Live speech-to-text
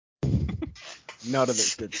None of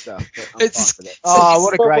it's good stuff. But I'm It's- fine with it. Oh,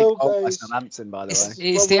 what a But great Will goal by goes- Southampton, by the way.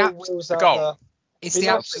 It's the Will's the out goal. there. It's Be the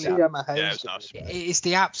nice to see absolute. Emma Hayes. Yeah, it was nice. It's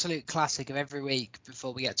the absolute classic of every week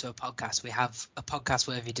before we get to a podcast. We have a podcast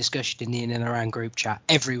worthy discussion in the in and around group chat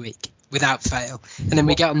every week without fail. And then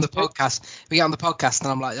we get on the podcast.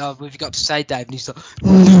 And I'm like, oh, what have you got to say, Dave? And he's like,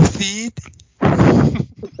 nothing.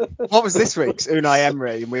 What was this week's? Unai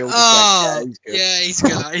Emery, and we all just Oh, went, yeah, yeah, he's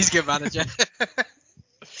good. He's a good manager.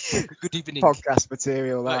 Good evening. podcast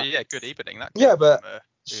material. That. Yeah, good evening. That Yeah, came but from,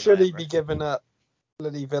 Should Unai he Emery. be giving up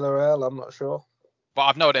bloody Villarreal? I'm not sure. But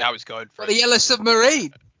I've no idea how it's going for Well, the Yellow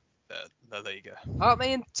Submarine. No, there you go. Aren't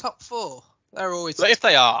they in top 4? They're always. But if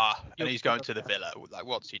they are, and he's going to the Villa, like,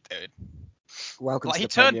 what's he doing? Welcome Like, to he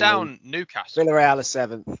the turned Premier League. down Newcastle. Villarreal are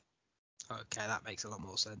 7th Okay, that makes a lot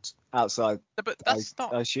more sense. outside. No, but that's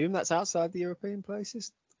not. I assume that's outside the European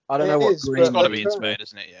places. I don't It know what is, green. It's got to but be in Spain,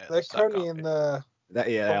 isn't it? Yeah. They're that currently can't in be. the Yeah,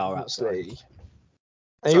 they are Conference outside. League.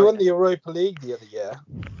 And Sorry. you won the Europa League the other year.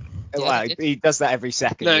 Yeah, Well, they did. he does that every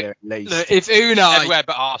second Look, year at least. Look, if Unai. Everywhere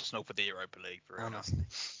but Arsenal for the Europa League. For Oh, no. real.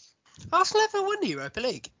 Arsenal ever won the Europa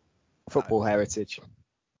League? Football heritage. I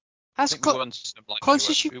That's think we won some, like,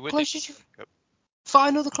 closest we you- won closest the you- Cup.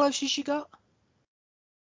 final, the closest you got?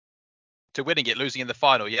 To winning it, losing in the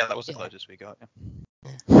final. Yeah, that was the Yeah. closest we got. Yeah.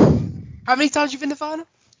 How many times you been in the final?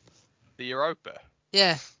 The Europa.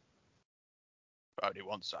 Yeah. Only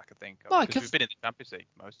once, I could think. Like, Because we've been in the Champions League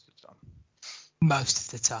most of the time.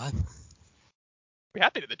 Most of the time. We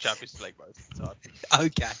had been in the Champions League most of the time.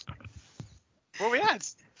 Okay. Well, we had.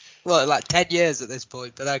 Well, like 10 years at this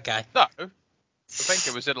point, but okay. No. I think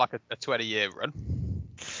it was in like a 20-year run.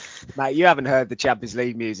 Mate, you haven't heard the Champions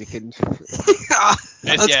League music in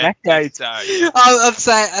It's, yeah, decades. I'm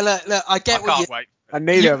saying, look, I I get what can't wait. And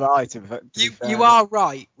neither You- have I, to be fair. you are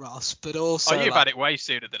right, Ross, but also. Oh, you've like, had it way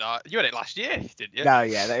sooner than I. You had it last year, didn't you? No,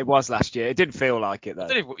 yeah, it was last year. It didn't feel like it, I though.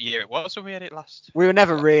 don't know what year it was when we had it last. We were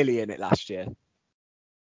never really in it last year.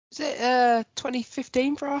 Was it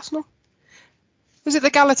 2015 for Arsenal? Was it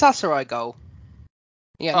the Galatasaray goal?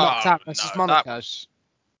 Yeah, knocked out versus no, Monaco. That was,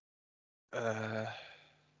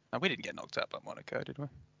 no, we didn't get knocked out by Monaco, did we?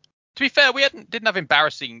 To be fair, we didn't have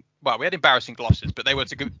embarrassing. Well, we had embarrassing losses, but they were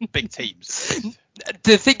to good big teams.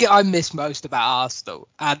 The thing that I miss most about Arsenal,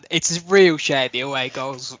 and it's a real shame the away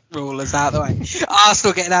goals rule is out of the way.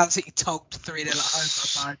 Arsenal getting absolutely togged 3-0 at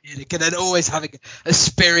home by Bayern Munich, and then always having a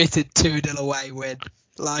spirited 2-0 away win.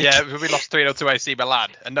 Like, Yeah, we lost 3-0 to AC Milan,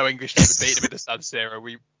 and no English team would beat them in the San Siro.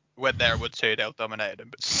 We went there and won 2-0, dominated them,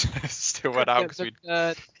 but still went out because we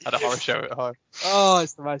had a horror show at home. Oh,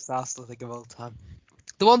 it's the most Arsenal thing of all time.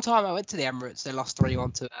 The one time I went to the Emirates, they lost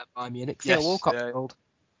 3-1 to Bayern Munich. Phil Yes, Walcott yeah. called.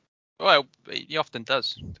 Well, he often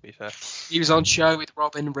does, to be fair. He was on show with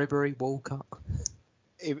Robin, Ribery, Walcott.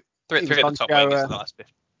 Three was of the on top show, wingers in the last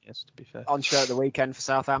 50 years, to be fair. On show at the weekend for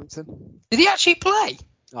Southampton. Did he actually play?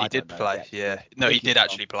 I He did don't know play, yet. yeah. No, he did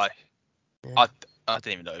actually play. Yeah. I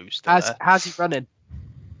didn't even know he was still How's he running?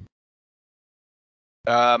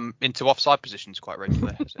 there. Into offside positions quite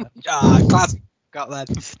regularly. So. Classic. Got that.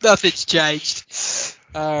 Nothing's changed.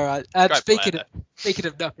 All right. Great player, Speaking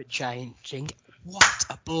of nothing changing, what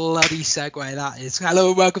a bloody segue that is. Hello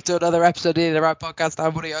and welcome to another episode of the Right Podcast.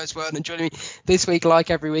 I'm Woody Osborne, and joining me this week, like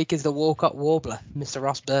every week, is the Walcott Warbler, Mr.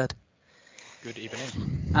 Ross Bird. Good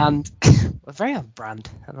evening. And we're very on brand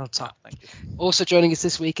and on top. Thank you. Also joining us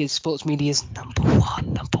this week is Sports Media's number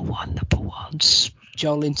one,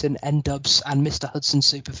 Joel Linton, N-Dubs, and Mr. Hudson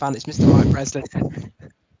Superfan. It's Mr. Mike Presley.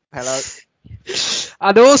 Hello.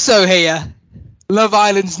 And also here, Love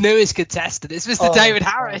Island's newest contestant. It's Mr. Oh, David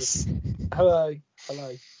Harris. Hello.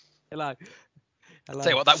 Hello. Hello. Tell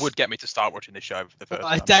you what, that would get me to start watching this show for the first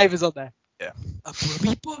time. Dave is on there. Yeah. A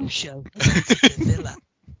blubby bombshell. The villa.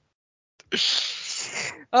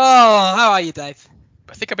 Oh, how are you, Dave?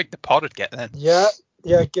 I think I think the pod would get then. Yeah,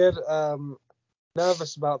 good.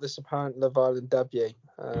 Nervous about this apparent Love Island debut.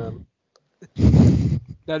 No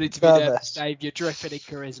need to be nervous, Nervous. Dave. You're dripping in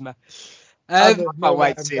charisma. I I don't can't know wait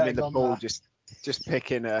I'm to see him in getting the on pool, that. just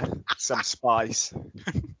picking some spice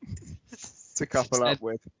to couple up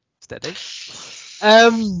with. Steady.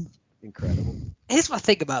 Incredible. Here's my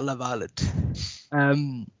thing about Love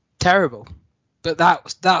Island. Terrible. But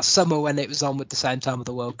that summer when it was on with the same time of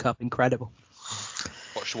the World Cup, incredible.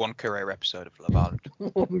 Watched one career episode of Love Island.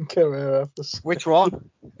 One career episode. Which one?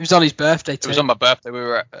 It was on his birthday It too. was on my birthday. We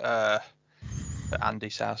were at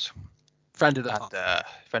Andy's house. Friend of the And pod.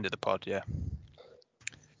 friend of the pod, yeah.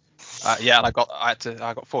 Yeah, and I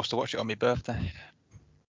got forced to watch it on my birthday.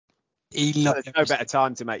 He loved There's no better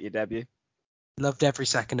time to make your debut. loved every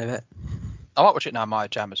second of it. I might watch it now. Maya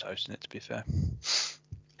Jam is hosting it, to be fair.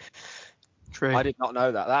 True. I did not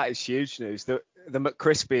know that. That is huge news. the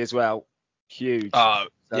McCrispy as well, huge. Oh,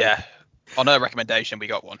 So- yeah. On her recommendation, we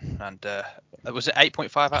got one. And was it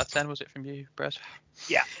 8.5 out of 10, was it from you, Brez?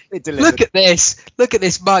 Yeah, it delivered. Look at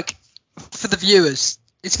this, Mike. For the viewers,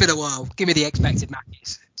 it's been a while. Give me the expected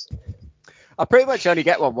Mackies. I pretty much only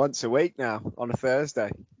get one once a week now on a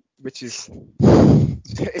Thursday, which is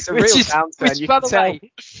it's a real downturn.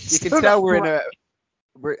 You can tell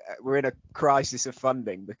we're in a crisis of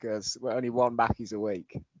funding because we're only one Mackies a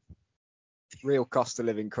week. Real cost of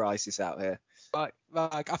living crisis out here. Right,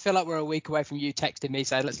 I feel like we're a week away from you texting me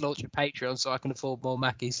saying let's launch a Patreon so I can afford more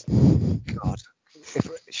Mackies. God,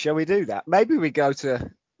 shall we do that? Maybe we go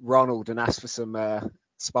to Ronald and ask for some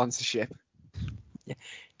sponsorship.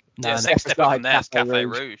 No, next step up from there is Cafe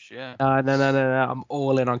Rouge. Rouge. Yeah. No. I'm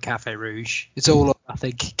all in on Cafe Rouge. It's all or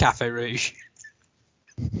nothing. Cafe Rouge.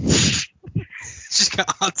 Just got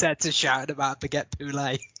Arteta shouting about Baguette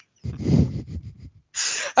Poulet.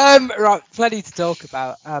 Right, plenty to talk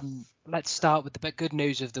about. Let's start with the good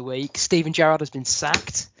news of the week. Steven Gerrard has been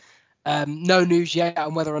sacked. No news yet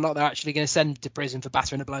on whether or not they're actually going to send him to prison for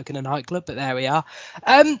battering a bloke in a nightclub, but there we are.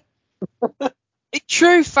 In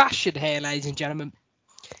true fashion here, ladies and gentlemen.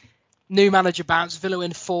 New manager bounce, Villa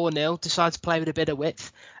win 4-0, decide to play with a bit of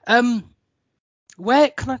width.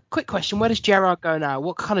 Quick question, where does Gerrard go now?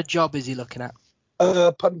 What kind of job is he looking at?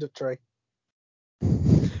 Punditry.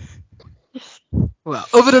 Well,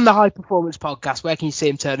 other than the High Performance Podcast, where can you see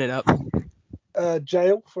him turning up?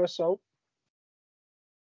 Jail for assault.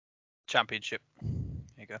 Championship. There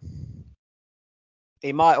you go.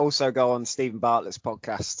 He might also go on Stephen Bartlett's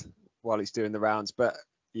podcast while he's doing the rounds, but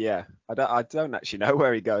yeah, I don't actually know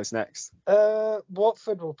where he goes next.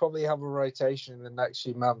 Watford will probably have a rotation in the next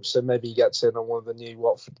few months, so maybe he gets in on one of the new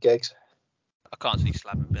Watford gigs. I can't see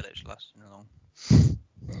Slaven Village lasting long.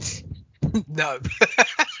 No.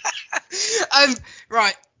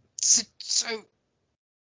 Right. So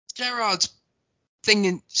Gerrard's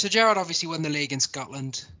thinking. So Gerrard obviously won the league in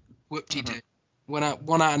Scotland. Whoop-de-doo. One out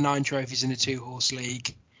of 9 trophies in a 2-horse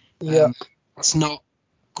league. Yeah. That's not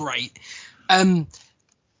great.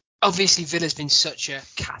 Obviously Villa's been such a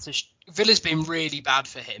catastrophe. Villa's been really bad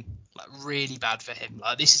for him. Really bad for him.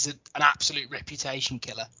 This is an absolute reputation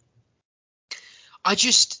killer. I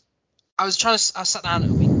sat down at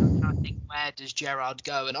a week and I think, where does Gerrard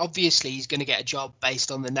go? And obviously he's going to get a job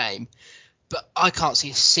based on the name, but I can't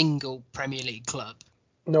see a single Premier League club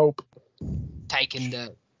Nope. taking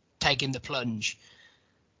the plunge.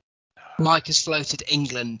 Mike has floated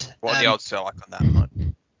England. What are the odds are like on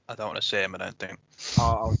that? I don't want to see him, I don't think.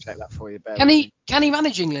 I'll check that for you, Ben. Can he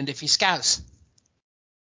manage England if he scouts?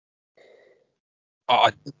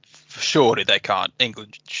 Surely they can't.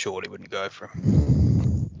 England surely wouldn't go for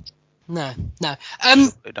him. No.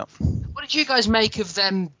 Surely not. What did you guys make of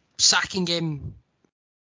them sacking him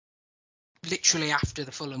literally after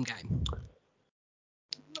the Fulham game?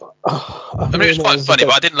 I mean, it was quite funny,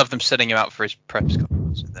 but I didn't love them setting him out for his press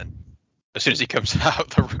conference, and then as soon as he comes out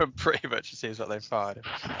the room, pretty much it seems like they fired him.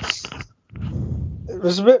 It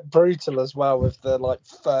was a bit brutal as well with the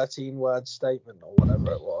 13-word statement or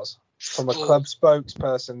whatever it was from a club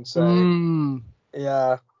spokesperson saying,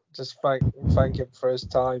 yeah, just thank him for his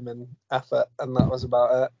time and effort, and that was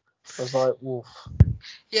about it. I was like, woof.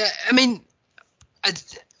 Yeah, I mean,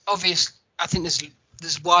 obviously, I think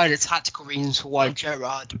there's wider tactical reasons for why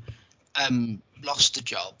Gerrard lost the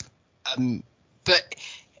job, but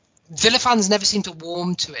Villa fans never seem to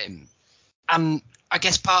warm to him, and I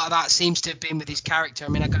guess part of that seems to have been with his character. I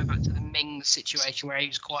mean, I go back to the Mings situation where he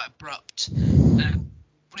was quite abrupt.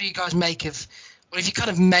 What do you guys make of? What have you kind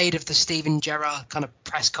of made of the Steven Gerrard kind of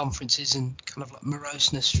press conferences and kind of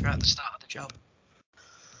moroseness throughout the start of the job?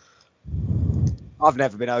 I've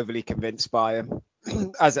never been overly convinced by him.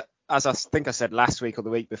 As I think I said last week or the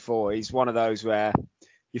week before, he's one of those where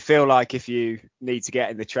you feel like if you need to get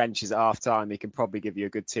in the trenches at half time, he can probably give you a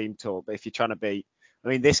good team talk. But if you're trying to beat, I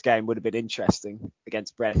mean, this game would have been interesting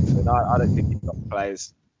against Brentford. I don't think he's got the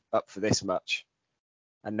players up for this much.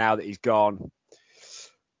 And now that he's gone,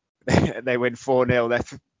 they win 4-0. They're,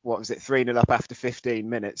 3-0 up after 15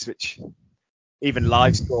 minutes, which even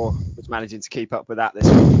LiveScore was managing to keep up with that this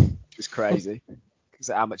week, which was crazy because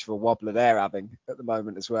of how much of a wobbler they're having at the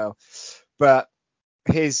moment as well. But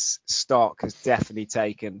his stock has definitely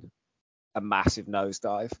taken a massive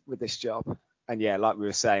nosedive with this job. And yeah, like we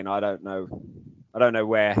were saying, I don't know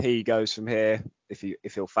where he goes from here, if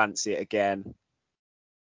he'll fancy it again.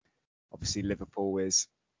 Obviously Liverpool is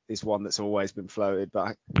one that's always been floated,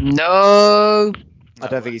 but No. I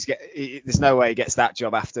don't think there's no way he gets that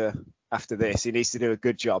job after this. He needs to do a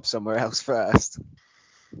good job somewhere else first.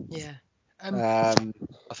 Yeah. I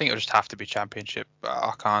think it'll just have to be Championship, but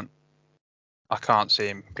I can't I can't see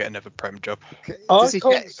him get another Prem job.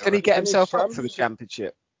 Can he get himself up for the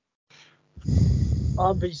Championship?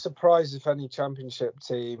 I'd be surprised if any Championship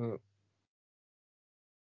team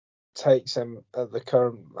takes him at the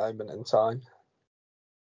current moment in time.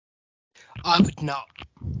 I would not.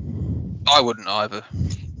 I wouldn't either.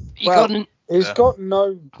 He's got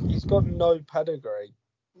no pedigree.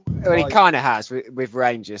 Well, he kind of has with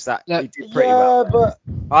Rangers. He did pretty well. Yeah, but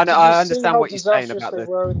I understand what you're saying about they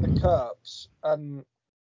were in the cups, and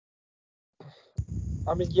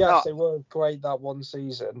I mean, yes, they were great that one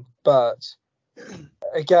season, but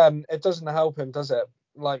again, it doesn't help him, does it?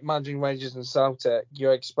 Like managing Rangers and Celtic,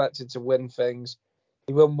 you're expected to win things.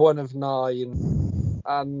 He won 1 of 9,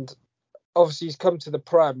 and obviously he's come to the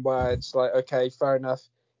Prem where it's like, okay, fair enough.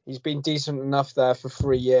 He's been decent enough there for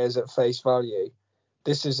 3 years at face value.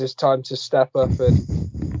 This is his time to step up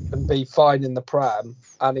and be fine in the Prem,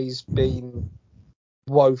 and he's been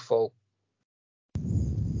woeful.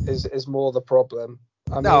 Is more the problem.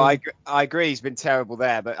 I agree. He's been terrible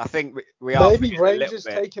there, but I think we are maybe Rangers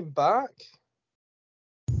take him back.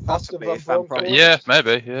 Possibly, if yeah,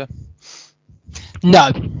 maybe, yeah. No,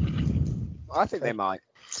 I think they might.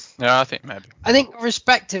 Yeah, I think maybe. I think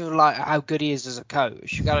irrespective of like how good he is as a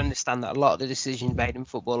coach, you got to understand that a lot of the decisions made in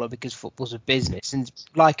football are because football's a business, and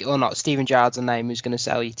like it or not, Steven Gerrard's a name who's going to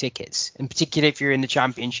sell you tickets. In particular, if you're in the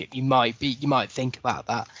Championship, you might think about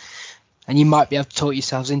that, and you might be able to talk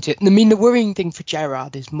yourselves into it. I mean, the worrying thing for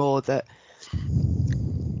Gerrard is more that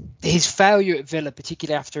his failure at Villa,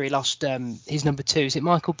 particularly after he lost his number 2, is it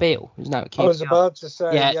Michael Beale? Who's now at QPR? I was about to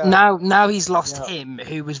say, yeah. Now he's lost him,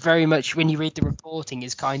 who was very much, when you read the reporting,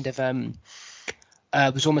 is kind of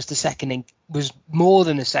was almost was more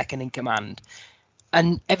than a second in command.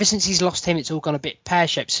 And ever since he's lost him, it's all gone a bit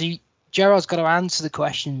pear-shaped. So Gerrard's got to answer the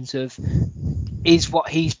questions of, is what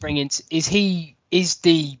he's bringing, is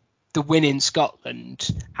the win in Scotland,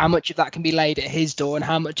 how much of that can be laid at his door, and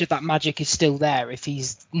how much of that magic is still there if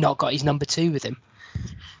he's not got his number 2 with him?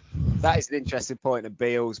 That is an interesting point. And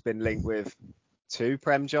Beale's been linked with 2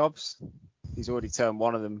 Prem jobs. He's already turned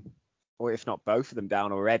one of them, or if not both of them,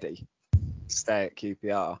 down already to stay at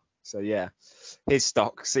QPR. So yeah, his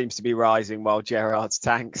stock seems to be rising while Gerrard's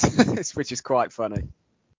tanks, which is quite funny.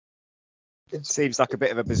 It seems like a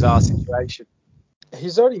bit of a bizarre situation.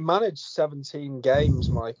 He's only managed 17 games,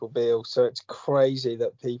 Michael Beale, so it's crazy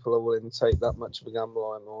that people are willing to take that much of a gamble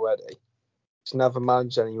on him already. He's never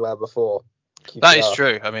managed anywhere before. That is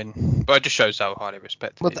true. I mean, but it just shows how highly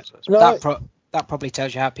respected he is. That probably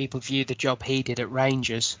tells you how people view the job he did at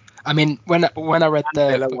Rangers. I mean, when I read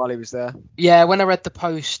while he was there. Yeah, when I read the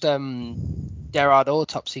post Gerrard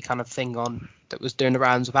autopsy kind of thing on that was doing the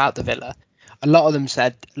rounds about the Villa, a lot of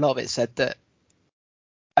it said that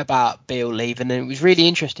about Beale leaving, and it was really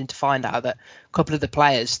interesting to find out that a couple of the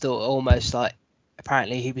players thought almost like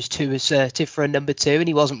apparently he was too assertive for a number 2, and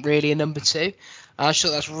he wasn't really a number 2. And I just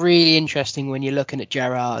thought that's really interesting when you're looking at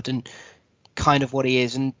Gerrard and kind of what he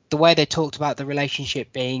is, and the way they talked about the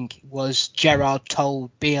relationship was Gerrard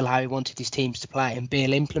told Beale how he wanted his teams to play, and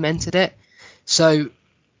Beale implemented it. So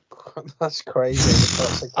that's crazy.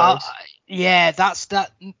 That's the case. Yeah,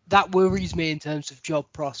 that worries me in terms of job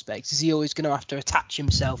prospects. Is he always going to have to attach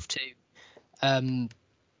himself to a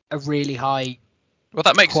really high? Well,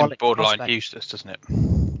 that makes him borderline useless, doesn't it?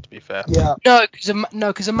 To be fair. Yeah. No,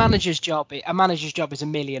 because a manager's job is a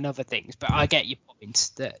million other things. But I get your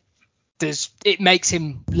point that it makes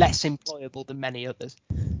him less employable than many others.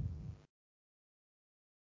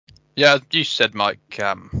 Yeah, you said, Mike.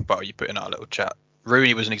 Well, you put in our little chat.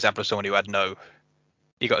 Rooney was an example of someone who had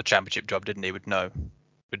he got a Championship job, didn't he? With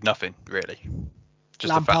nothing really.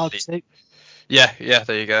 Just Lampard the fact that yeah,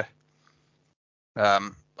 there you go.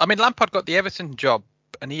 I mean, Lampard got the Everton job,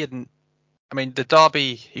 and he hadn't. I mean, the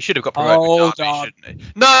Derby, he should have got promoted with Derby, shouldn't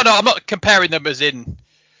he? No, I'm not comparing them as in.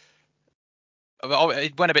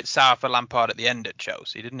 It went a bit sour for Lampard at the end at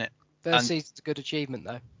Chelsea, didn't it? First season's a good achievement,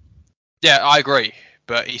 though. Yeah, I agree,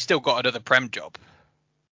 but he still got another Prem job.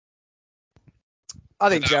 I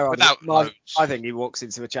think Gerrard. I think he walks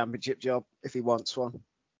into a Championship job if he wants one.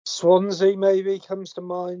 Swansea maybe comes to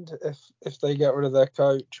mind if they get rid of their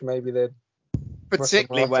coach. Maybe they'd.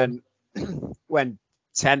 Particularly when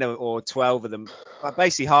 10 or 12 of them,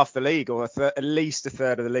 basically half the league or at least a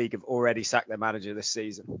third of the league have already sacked their manager this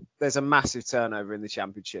season. There's a massive turnover in the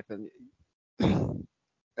Championship, and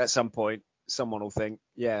at some point someone will think,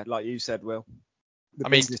 yeah, like you said, Will, the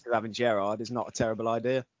business of having Gerrard is not a terrible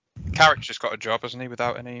idea. Carrick's just got a job, hasn't he?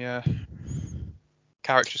 Without any.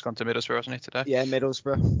 Carrick's just gone to Middlesbrough, hasn't he, today? Yeah,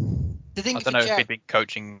 Middlesbrough. I don't know if he'd been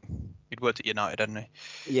coaching. He'd worked at United, hadn't he?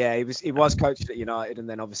 Yeah, he was coached at United, and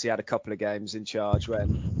then obviously had a couple of games in charge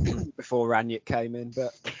when before Ranić came in.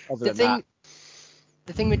 But other than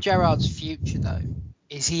the thing with Gerrard's future though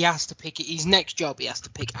is he has to pick his next job. He has to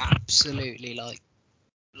pick absolutely like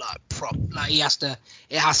he has to.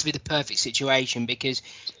 It has to be the perfect situation, because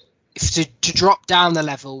if to drop down the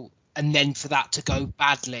level and then for that to go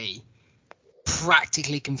badly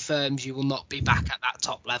practically confirms you will not be back at that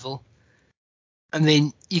top level. I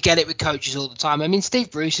mean, you get it with coaches all the time. I mean,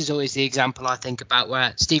 Steve Bruce is always the example I think about,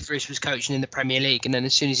 where Steve Bruce was coaching in the Premier League, and then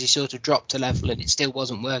as soon as he sort of dropped a level and it still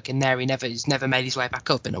wasn't working there, he's never made his way back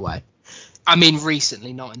up in a way. I mean,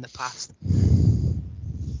 recently, not in the past.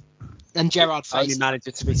 And Gerrard only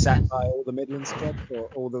manager to be sacked by all the Midlands clubs or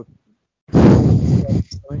all the.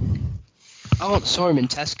 I once saw him in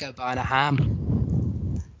Tesco buying a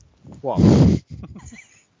ham. What?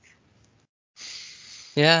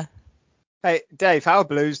 Yeah. Hey, Dave, how are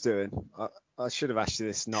Blues doing? I should have asked you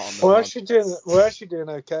this not on the We're actually doing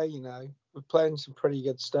okay, you know. We're playing some pretty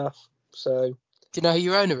good stuff. So. Do you know who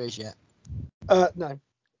your owner is yet? No.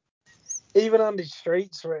 Even Andy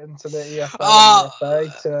Street's written to the EFL and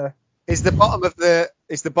the FA. Is the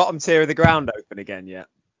bottom tier of the ground open again yet?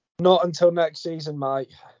 Not until next season, mate.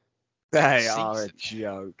 They are a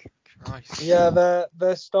joke. Christ. Yeah,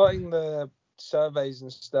 they're starting the surveys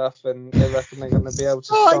and stuff, and they reckon they're going to be able to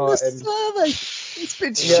start. It's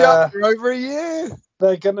been shut for over a year.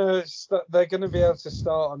 They're gonna be able to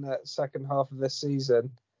start on that second half of this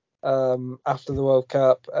season, after the World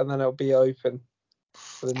Cup, and then it'll be open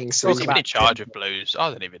for the new season. Who's even in charge of Blues? I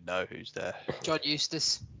don't even know who's there. John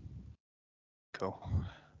Eustace. Cool.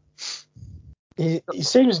 He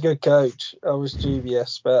seems a good coach. I was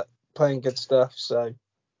dubious, but playing good stuff. So.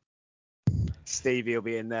 Stevie will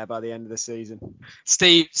be in there by the end of the season.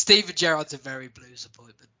 Steve and Gerrard's a very Blues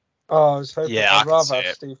appointment. Oh, I was hoping. Yeah, I'd rather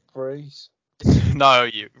have Steve Bruce. No,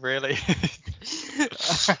 you really?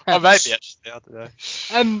 Oh, maybe actually. I don't know.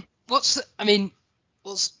 What's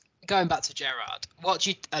going back to Gerrard?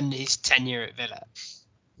 And his tenure at Villa?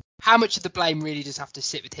 How much of the blame really does have to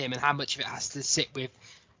sit with him, and how much of it has to sit with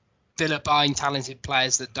Villa buying talented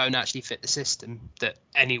players that don't actually fit the system that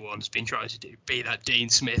anyone's been trying to do, be that Dean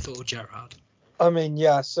Smith or Gerrard? I mean,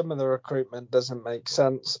 yeah, some of the recruitment doesn't make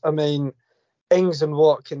sense. I mean, Ings and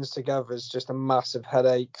Watkins together is just a massive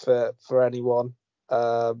headache for anyone.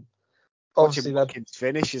 Obviously, Watkins'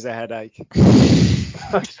 finish is a headache.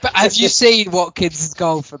 But have you seen Watkins'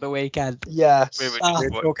 goal for the weekend? Yes. We were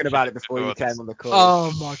talking about it before you came on the call.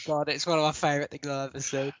 Oh my god, it's one of my favourite things I've ever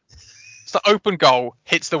seen. It's the open goal,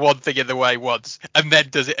 hits the one thing in the way once, and then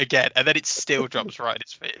does it again, and then it still drops right at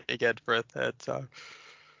his feet again for a third time.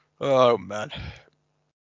 Oh, man.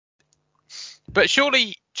 But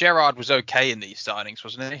surely Gerrard was okay in these signings,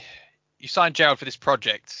 wasn't he? You signed Gerrard for this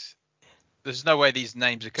project. There's no way these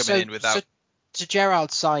names are coming in without... So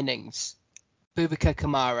Gerrard's signings, Boubacar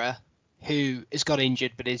Kamara, who has got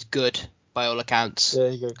injured but is good by all accounts.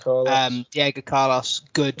 Diego Carlos,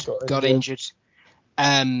 good, got injured.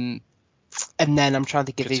 And then I'm trying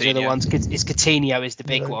to think of these other ones. It's Coutinho is the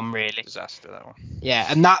big one, really. Disaster, that one. Yeah,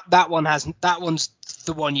 and that one's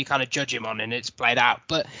the one you kind of judge him on, and it's played out.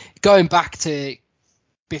 But going back to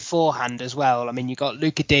beforehand as well, I mean, you've got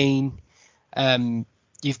Luca Dean,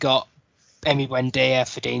 you've got Emi Buendia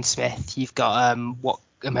for Dean Smith, you've got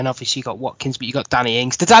obviously you've got Watkins, but you've got Danny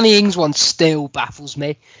Ings. The Danny Ings one still baffles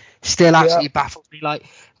me. Still absolutely baffles me. Like,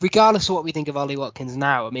 regardless of what we think of Ollie Watkins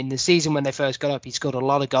now, I mean, the season when they first got up, he scored a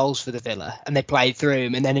lot of goals for the Villa, and they played through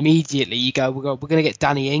him, and then immediately you go, we're going to get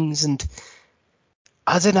Danny Ings, and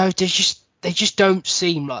I don't know, they just don't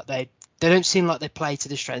seem like they don't seem like they play to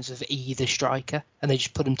the strengths of either striker, and they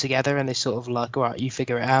just put them together, and they sort of like, all right, you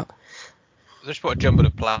figure it out. They just put a jumble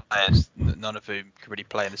of players, none of whom can really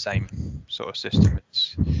play in the same sort of system.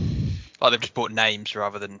 It's like they've just bought names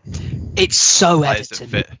rather than... It's so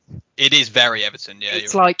Everton. That fit. It is very Everton, yeah.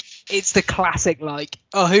 It's like, it's the classic, like,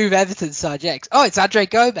 oh, who've Everton signed next? Oh, it's Andre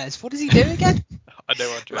Gomez. What does he do again? I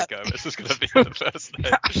know Andre Gomez is going to be the first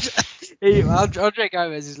name. Andre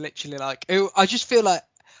Gomez is literally like, I just feel like,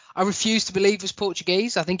 I refuse to believe he's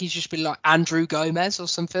Portuguese. I think he's just been like Andrew Gomez or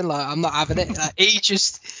something. Like, I'm not having it. Like, he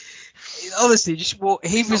was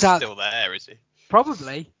out. Still there, is he?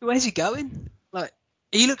 Probably. Where's he going? Like,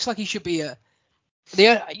 he looks like he should be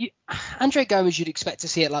Andre Gomez, you'd expect to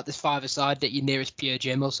see it like this five-a-side at your nearest pure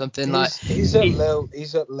gym or something. He's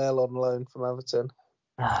at Lille on loan from Everton.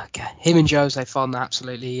 Okay, him and Jose Fon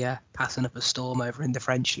absolutely passing up a storm over in the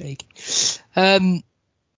French league.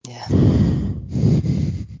 Yeah.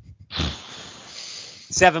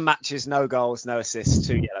 7 matches, no goals, no assists,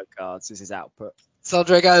 2 yellow cards is his output. It's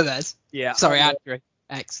Andre Gomez. Yeah. Sorry, Andre.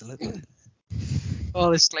 Excellent.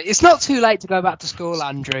 Honestly, it's not too late to go back to school,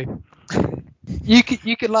 Andrew. You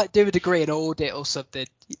could like do a degree in audit or something.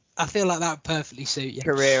 I feel like that would perfectly suit you.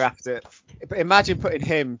 Career after. But imagine putting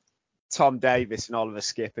him, Tom Davis, and Oliver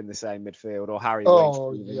Skip in the same midfield, or Harry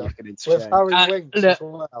Winks. Yeah. You can interchange. With Harry Winks as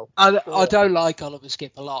well. I don't like Oliver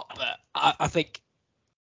Skip a lot, but I think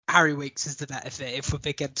Harry Winks is the better fit if we're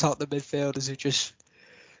picking Tottenham midfielders who just,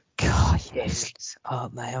 God, yes,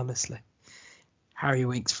 aren't they? Honestly, Harry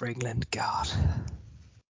Winks for England, God.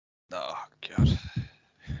 Oh God.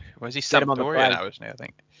 Where's he? Get him on the Sampdoria plane. now, isn't he? I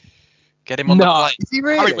think. Get him on the plane. Is he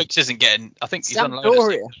really? Harry Winks isn't getting. I think he's on loan.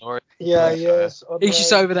 Sampdoria. Yeah, he is. He's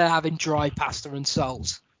just over there having dry pasta and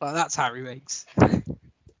salt. Like, that's Harry Winks.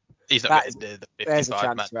 He's not getting the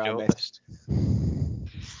 55 man shortlist.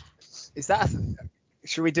 Is that?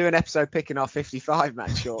 Should we do an episode picking our 55 man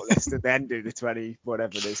shortlist and then do the 20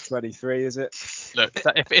 whatever it is, 23 is it? Look,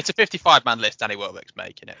 if it's a 55 man list, Danny Welbeck's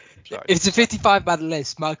making it. Sorry. If it's a 55 man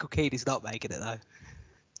list, Michael Keane is not making it though.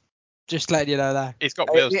 Just letting you know that. He's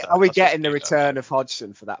got Wilson. Are we getting the return of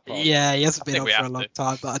Hodgson for that part? Yeah, he hasn't been on for a long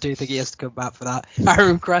time, but I do think he has to come back for that.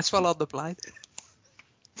 Aaron Cresswell on the plane.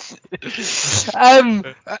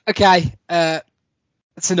 Okay,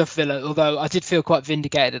 that's enough Villa. Although I did feel quite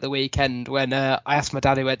vindicated at the weekend when I asked my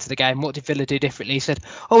dad who went to the game, what did Villa do differently? He said,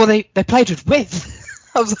 oh, well, they played with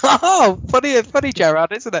width. I was like, oh, funny,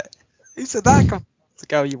 Gerard, isn't it? Who said that? Come to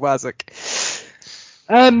go, you wazzock.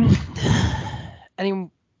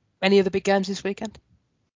 Any other big games this weekend?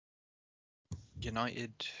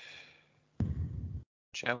 United,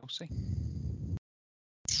 Chelsea,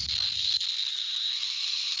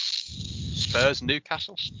 Spurs,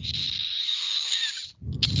 Newcastle.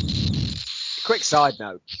 Quick side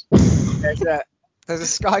note. There's a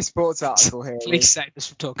Sky Sports article here. Please save us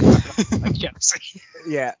from talking about Chelsea.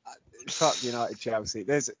 Yeah, fuck United, Chelsea.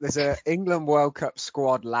 There's a England World Cup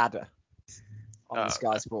squad ladder on the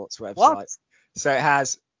Sky Sports website. What? So it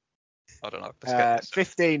has I don't know.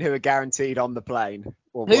 15 who are guaranteed on the plane.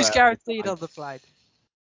 Who's guaranteed on the plane?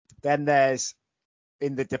 Then there's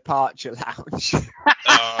in the departure lounge.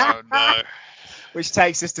 Oh no. Which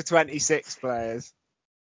takes us to 26 players.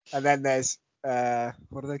 And then there's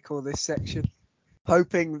what do they call this section?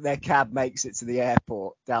 Hoping their cab makes it to the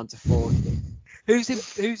airport, down to 40.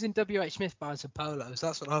 Who's in WH Smith buying some polos?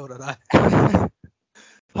 That's what I want to know.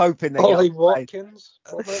 Hoping they Ollie get Watkins.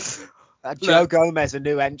 Joe Gomez, a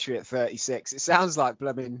new entry at 36. It sounds like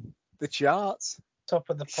blooming the charts.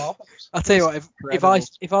 Top of the pops. I'll tell you what,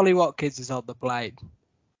 if Ollie Watkins is on the plane,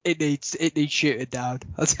 it needs shooting down.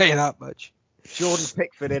 I'll tell you that much. Jordan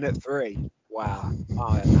Pickford in at 3. Wow.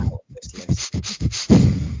 I am out of this list.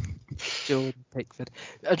 Jordan Pickford.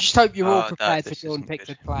 I just hope you're all prepared for Jordan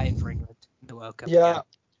Pickford playing for England in the World Cup. Yeah.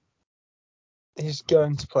 He's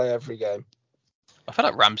going to play every game. I feel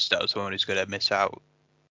like Ramsdale's the one who's going to miss out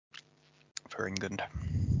for England.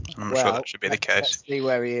 I'm not sure that should be the case. Let's see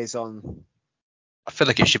where he is on. I feel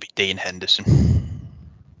like it should be Dean Henderson.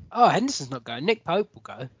 Oh, Henderson's not going. Nick Pope will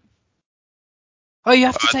go. Oh, you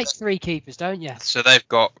have to take 3 keepers, don't you? So they've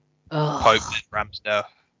got Pope and Ramsdale.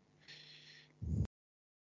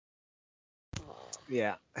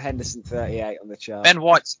 Yeah, Henderson 38 on the chart. Ben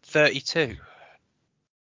White's 32.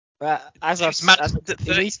 As he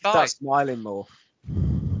needs to start smiling more.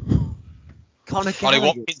 Conor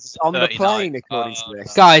Gallagher on the plane, according to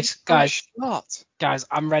this. Guys,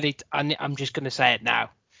 I'm ready. I'm just going to say it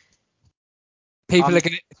now. People are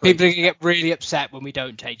going to get really upset when we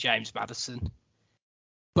don't take James Maddison.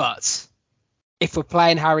 But if we're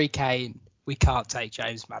playing Harry Kane, we can't take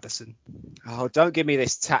James Maddison. Oh, don't give me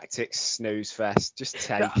this tactics snooze fest. Just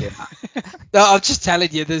take it. No, I'm just telling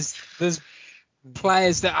you, there's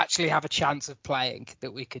players that actually have a chance of playing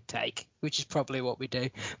that we could take, which is probably what we do.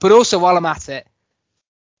 But also, while I'm at it,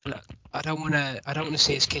 look, I don't want to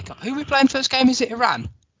see us kick off. Who are we playing first game? Is it Iran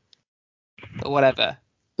or whatever?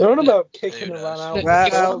 They're on about kicking Iran out.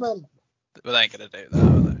 Well, they ain't gonna do that,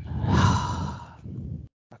 are they?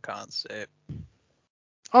 I can't see it.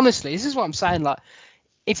 Honestly, this is what I'm saying. Like,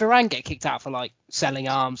 if Iran get kicked out for like selling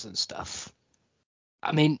arms and stuff,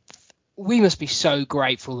 I mean, we must be so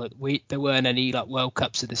grateful that there weren't any like World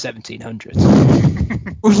Cups in the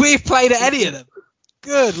 1700s. Would we have played at any of them?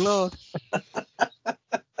 Good Lord.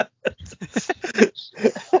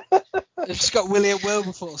 They've just got William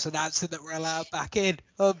Wilberforce announcing that we're allowed back in.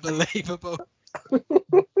 Unbelievable.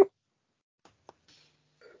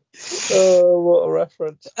 Oh, what a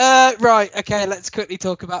reference. Right, okay, let's quickly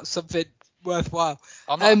talk about something worthwhile.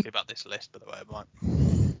 I'm not happy about this list, by the way, Mike.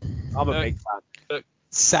 I'm a big fan.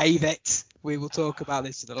 Save it. We will talk about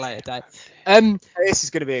this at a later date. This is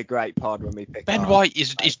going to be a great pod when we pick Ben White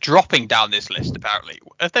is dropping down this list, apparently.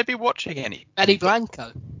 Have they been watching any? Benny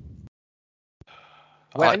Blanco.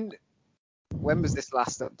 When was this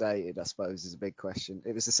last updated, I suppose, is a big question.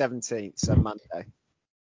 It was the 17th, so Monday.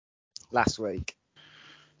 Last week.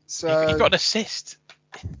 So He got an assist.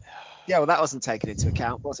 Yeah, well, that wasn't taken into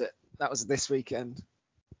account, was it? That was this weekend.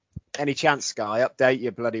 Any chance, Sky? Update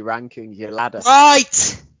your bloody ranking, your ladder. Right!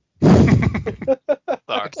 Sorry.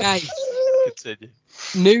 Okay.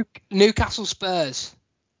 Continue. Newcastle Spurs.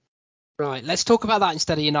 Right, let's talk about that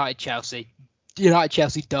instead of United Chelsea. United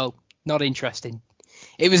Chelsea dull, not interesting.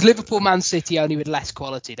 It was Liverpool Man City only with less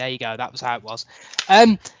quality. There you go. That was how it was.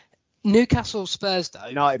 Newcastle Spurs though.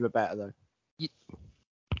 United were better though.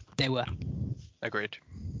 They were. Agreed.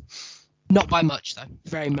 Not by much though.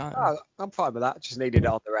 Very much. Oh, I'm fine with that. Just needed it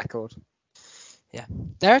on the record. Yeah,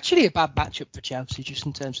 they're actually a bad matchup for Chelsea just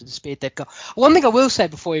in terms of the speed they've got. One thing I will say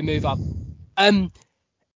before we move on,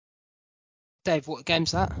 Dave, what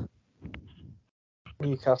game's that?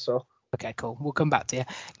 Newcastle. Okay, cool. We'll come back to you.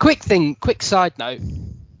 Quick side note.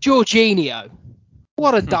 Jorginho,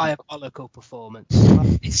 what a diabolical performance.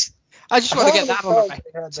 I just want to get that on the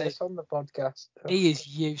record. It's on the podcast. He is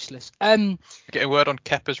useless. Get a word on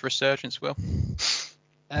Kepa's resurgence, Will.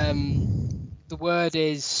 The word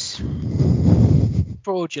is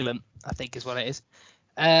fraudulent, I think is what it is.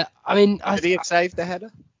 Did he have saved the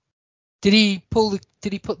header? Did he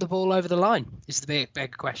put the ball over the line? Is the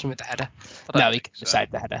big question with the header. No, he couldn't have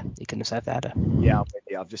saved the header. He couldn't have saved the header. Yeah,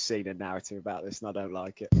 I've just seen a narrative about this and I don't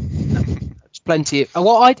like it. There's plenty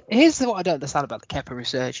of here's what I don't understand about the Kepa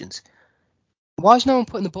resurgence. Why is no one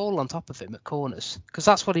putting the ball on top of him at corners? Because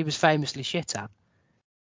that's what he was famously shit at.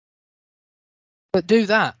 But do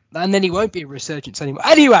that, and then he won't be a resurgence anymore.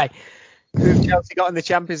 Anyway, who have Chelsea got in the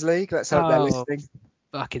Champions League? Let's hope they're listening.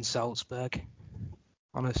 Fucking Salzburg.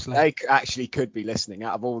 Honestly, they actually could be listening.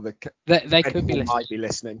 Out of all the, they could be listening. Might be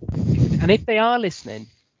listening. And if they are listening,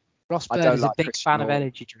 Ross Bird is a big fan of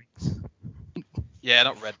energy drinks. Yeah,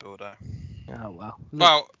 not Red Bull though. Oh well.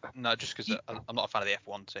 Well, no, just because I'm not a fan of the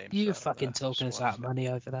F1 team. You're fucking talking us out of money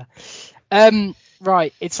over there.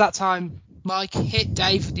 Right, it's that time. Mike, hit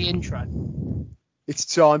Dave for the intro. It's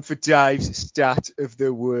time for Dave's stat of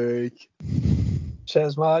the week.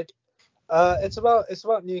 Cheers, Mike. It's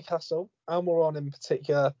about Newcastle. Almiron in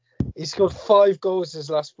particular. He scored 5 goals his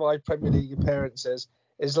last 5 Premier League appearances.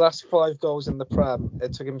 His last 5 goals in the Prem.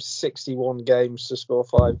 It took him 61 games to score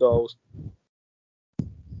 5 goals.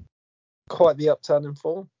 Quite the upturn in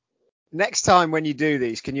form. Next time when you do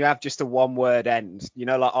these, can you have just a one-word end? You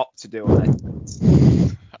know, like Opt to do on it.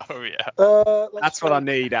 Oh yeah. That's what I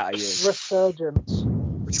need out of you. Resurgence.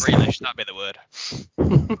 Grealish, that'd be the word.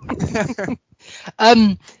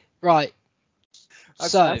 Right.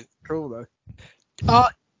 That's cool though.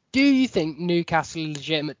 Do you think Newcastle are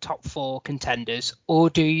legitimate top 4 contenders, or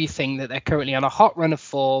do you think that they're currently on a hot run of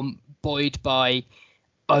form, buoyed by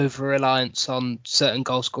over-reliance on certain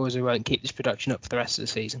goal scorers who won't keep this production up for the rest of the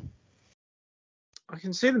season? I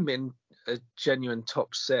can see them being a genuine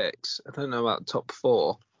top 6. I don't know about top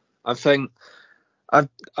 4. I think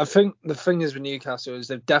the thing is with Newcastle is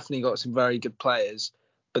they've definitely got some very good players,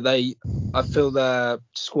 but I feel their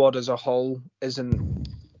squad as a whole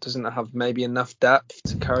doesn't have maybe enough depth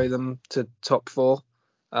to carry them to top 4.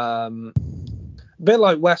 A bit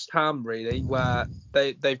like West Ham really, where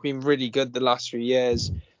they've been really good the last few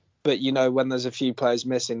years, but you know, when there's a few players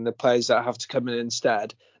missing, the players that have to come in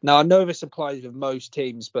instead. Now I know this applies with most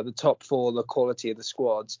teams, but the top 4, the quality of the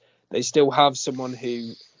squads, they still have someone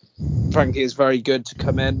who frankly is very good to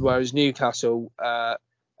come in, whereas Newcastle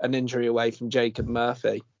an injury away from Jacob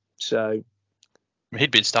Murphy. So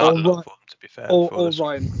he'd been starting a lot for them, to be fair. Or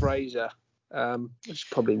Ryan Fraser, which is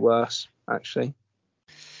probably worse, actually.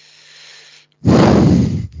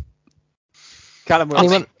 Callum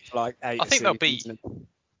Wilson, like 8 I think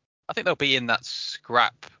they'll be in that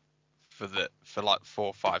scrap for like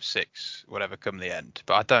 4, 5, 6, whatever come the end.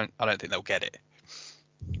 But I don't think they'll get it.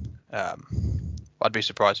 I'd be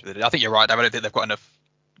surprised with it. I think you're right. I don't think they've got enough,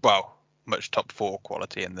 much top 4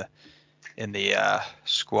 quality in the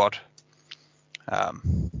squad.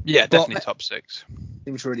 Definitely top 6.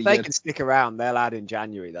 Seems really they good. Can stick around. They'll add in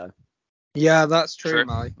January though. Yeah, that's true,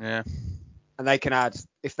 Mike. Yeah. And they can add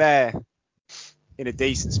if they're in a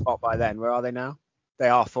decent spot by then. Where are they now? They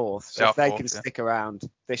are 4th. So if they can stick around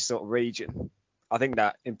this sort of region, I think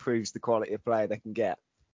that improves the quality of player they can get.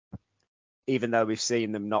 Even though we've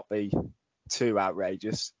seen them not be too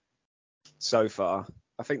outrageous so far,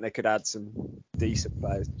 I think they could add some decent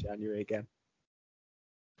players in January again.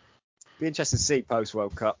 Be interested to see post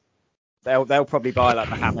World Cup. They'll probably buy like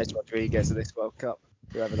the James Rodriguez of this World Cup,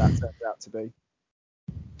 whoever that turns out to be.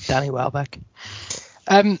 Danny Welbeck.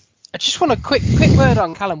 I just want a quick word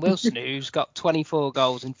on Callum Wilson, who's got 24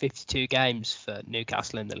 goals in 52 games for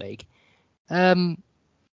Newcastle in the league.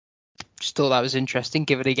 Just thought that was interesting,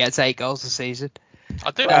 given he gets 8 goals a season.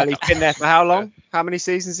 I do. Well, he's been there for how long? How many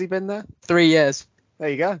seasons has he been there? 3 years. There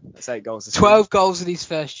you go. That's 8 goals a season. 12 goals in his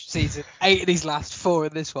first season, 8 in his last, 4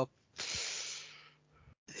 in this one.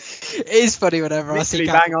 It is funny whenever I see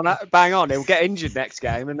bang on. He'll get injured next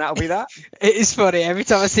game, and that'll be that. It is funny every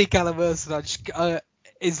time I see Callum Wilson.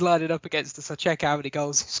 He's lining up against us. I check how many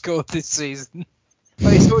goals he scored this season.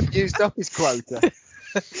 Well, he's already used up his quota.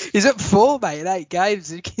 He's up 4, mate, in 8 games.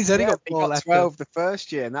 He's only got 4 left. 12 the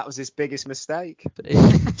first year, and that was his biggest mistake.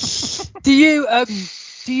 Do you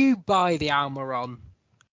buy the Almiron?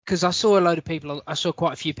 Because I saw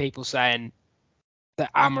quite a few people saying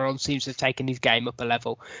that Almiron seems to have taken his game up a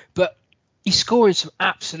level, but he's scoring some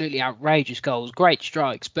absolutely outrageous goals, great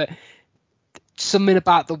strikes, but something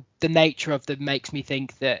about the nature of them makes me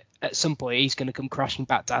think that at some point he's going to come crashing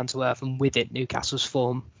back down to earth, and with it Newcastle's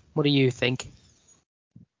form. What do you think?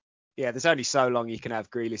 Yeah, there's only so long you can have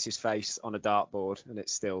Grealish's face on a dartboard and it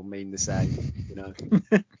still mean the same, you know.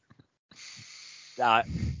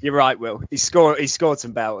 You're right, Will. He scored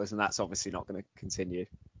some belters, and that's obviously not going to continue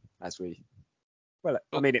Well,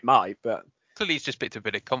 I mean, it might, but clearly he's just picked a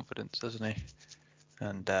bit of confidence, hasn't he?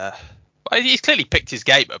 And he's clearly picked his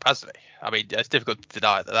game up, hasn't he? I mean, it's difficult to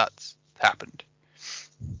deny that that's happened.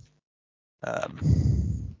 Yeah,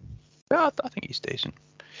 I think he's decent.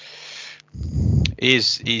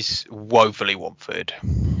 He's woefully one-third.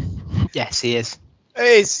 Yes, he is.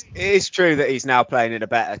 It is true that he's now playing in a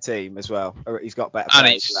better team as well. He's got better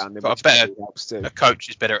players around him. Got a coach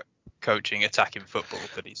is better at coaching attacking football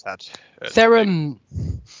than he's had. It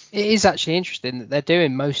is actually interesting that they're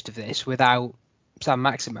doing most of this without Sam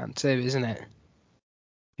Maximan too, isn't it?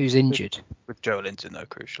 Who's injured? With Joe Linton, though,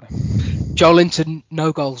 crucially. Joe Linton,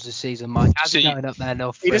 no goals this season, Mike. How's he going up there?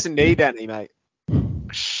 No, he doesn't need any, mate.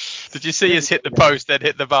 Did you see us hit the post, then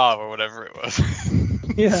hit the bar, or whatever it was?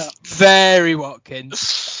 Yeah. Very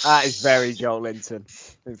Watkins. That is very Joel Linton,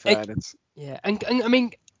 in fairness. Yeah, and I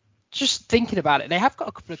mean, just thinking about it, they have got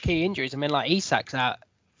a couple of key injuries. I mean, like Isak's out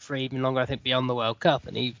for even longer, I think, beyond the World Cup,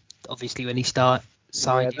 and he obviously when he signed,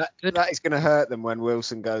 that is going to hurt them when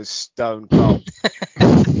Wilson goes stone cold.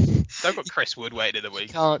 They've got Chris Wood waiting in the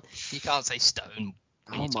week. You can't say stone.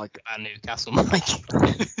 Oh my God, Newcastle, Mike.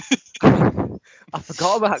 I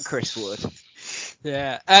forgot about Chris Wood.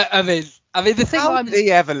 Yeah, I mean the thing. How did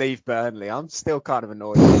he ever leave Burnley? I'm still kind of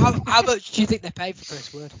annoyed. How much do you think they paid for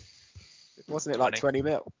Chris Wood? Wasn't it like 20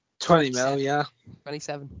 mil? 20 mil, yeah.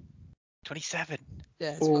 27. 27.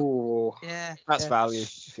 Yeah. Oh. Yeah. That's value,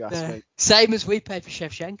 if you ask me. Same as we paid for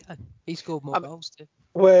Shevchenko. He scored more goals too.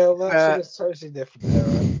 Well, that's a totally different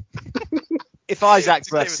era. If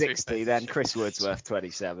Isaac's worth 60, then Chris Wood's worth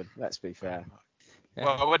 27. Let's be fair. Yeah.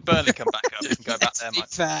 Well, when Burnley come back up, you can go back there, Mike.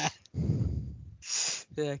 Fair.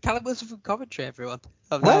 Yeah, Callum Wilson from Coventry, everyone.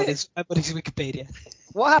 Everybody's Wikipedia.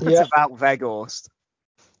 What happened to Wout Weghorst?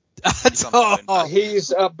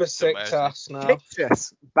 He's up Besiktas now.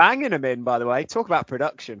 Besiktas, banging him in, by the way. Talk about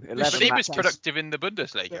production. But he was productive in the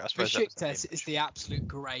Bundesliga, I suppose. Besiktas is the absolute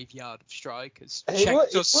graveyard of strikers. Was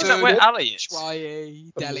that where Ali is?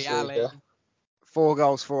 Schweier, Dele Alli. 4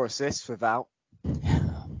 goals, 4 assists for Wout.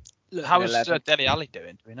 Look, how is Dele Alli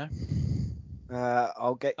doing? Do we know?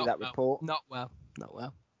 I'll get you that report. Not well.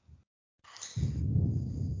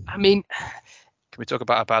 I mean, can we talk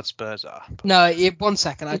about how bad Spurs are? No, 1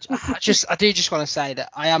 second. I do just want to say that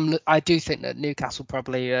I do think that Newcastle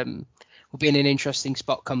probably will be in an interesting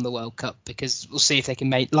spot come the World Cup, because we'll see if they can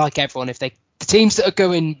make, like everyone, the teams that are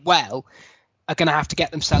going well are going to have to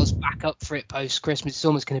get themselves back up for it post Christmas. It's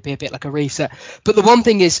almost going to be a bit like a reset. But the one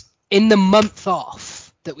thing is, in the month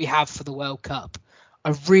off that we have for the World Cup,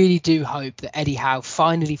 I really do hope that Eddie Howe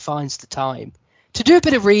finally finds the time to do a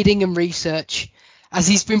bit of reading and research, as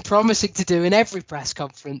he's been promising to do in every press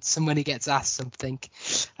conference and when he gets asked something.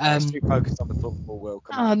 He's too focused on the football, Will.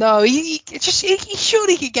 No, he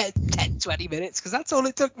surely could get 10, 20 minutes, because that's all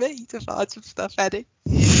it took me to find some stuff, Eddie.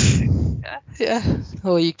 Yeah.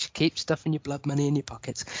 Or you keep stuffing your blood money in your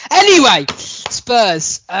pockets. Anyway,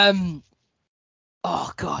 Spurs.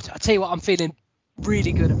 Oh, God. I tell you what, I'm feeling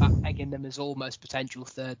really good about pegging them as almost potential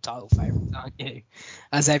third title favourites, aren't you?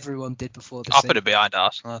 As everyone did before the season. I put it behind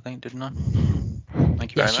Arsenal, I think, didn't I?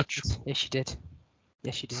 Thank you very much. Yes, you did.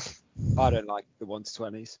 I don't like the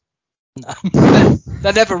 1-20s. No.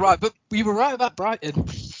 They're never right, but you were right about Brighton.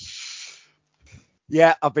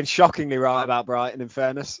 Yeah, I've been shockingly right about Brighton, in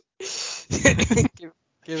fairness.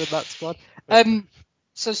 given that squad.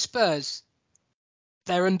 So Spurs,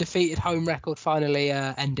 their undefeated home record finally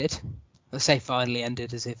ended. I say finally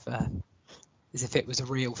ended as if it was a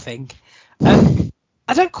real thing.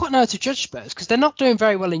 I don't quite know how to judge Spurs because they're not doing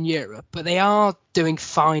very well in Europe, but they are doing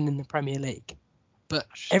fine in the Premier League. But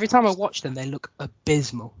every time I watch them, they look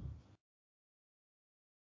abysmal.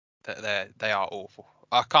 They are awful.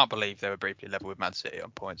 I can't believe they were briefly level with Man City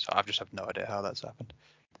on points. I just have no idea how that's happened.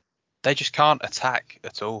 They just can't attack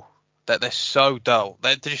at all. They're so dull.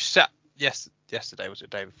 They just sat yesterday, was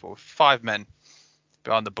it the day before? 5 men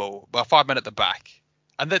behind the ball. Well, 5 men at the back.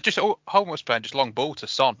 And they're just almost playing just long ball to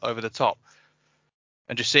Son over the top.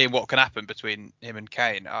 And just seeing what can happen between him and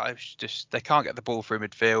Kane. They can't get the ball through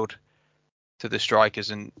midfield to the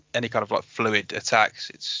strikers and any kind of like fluid attacks.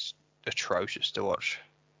 It's atrocious to watch.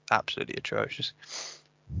 Absolutely atrocious.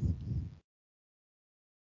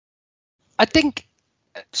 I think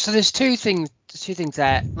so. There's two things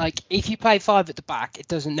there. Like if you play 5 at the back, it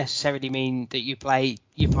doesn't necessarily mean that you're playing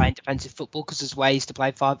defensive football, because there's ways to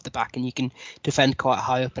play 5 at the back and you can defend quite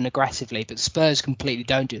high up and aggressively. But Spurs completely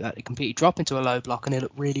don't do that. They completely drop into a low block and they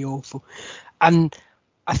look really awful. And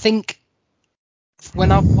I think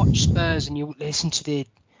when I've watched Spurs and you listen to the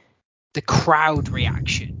crowd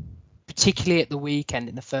reaction, particularly at the weekend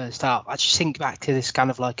in the first half, I just think back to this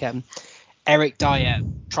kind of like Eric Dyer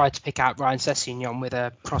tried to pick out Ryan Sessegnon with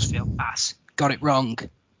a crossfield pass, got it wrong,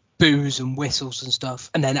 boos and whistles and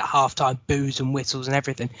stuff, and then at halftime boos and whistles and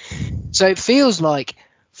everything. So it feels like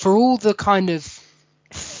for all the kind of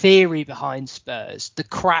theory behind Spurs, the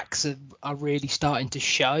cracks are really starting to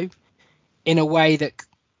show in a way that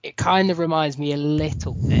it kind of reminds me a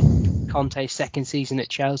little bit of Conte's second season at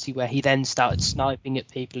Chelsea, where he then started sniping at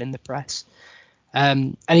people in the press.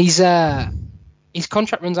 And his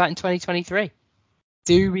contract runs out in 2023.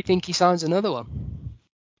 Do we think he signs another one?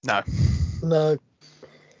 No.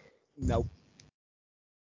 No.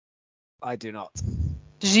 I do not.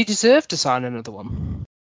 Does he deserve to sign another one?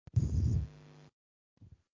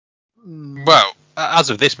 Well, as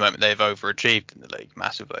of this moment, they've overachieved in the league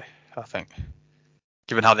massively, I think,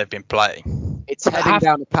 given how they've been playing. It's heading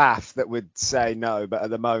down a path that would say no, but at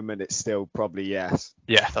the moment it's still probably yes.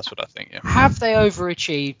 Yeah, that's what I think, yeah. Have they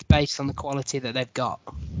overachieved based on the quality that they've got?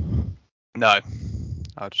 No,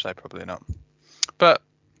 I would say probably not. But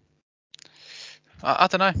I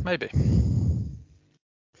don't know, maybe.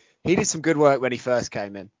 He did some good work when he first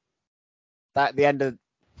came in. I said the end of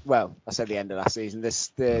last season.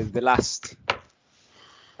 The last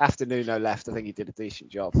after Nuno left, I think he did a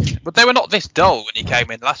decent job. But they were not this dull when he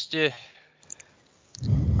came in last year.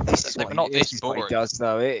 This is what he does,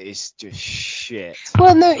 though. It is just shit.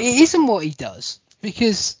 Well, no, it isn't what he does,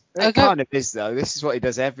 because it kind of is, though. This is what he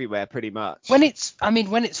does everywhere, pretty much. When it's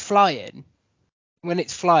flying,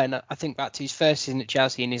 I think back to his first season at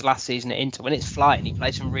Chelsea and his last season at Inter. When it's flying, he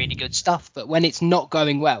plays some really good stuff. But when it's not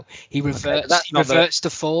going well, he reverts to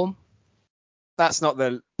form. That's not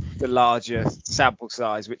the larger sample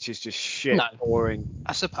size, which is just shit, boring.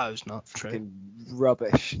 I suppose not. True.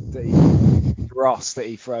 Rubbish that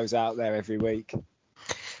he throws out there every week.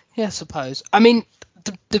 Yeah, I suppose. I mean,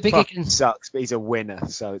 the bigger sucks, but he's a winner,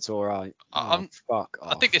 so it's all right. Fuck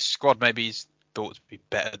off. I think this squad maybe is thought to be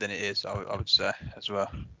better than it is. I would say as well.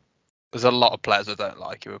 There's a lot of players I don't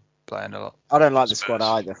like who are playing a lot. I don't like the squad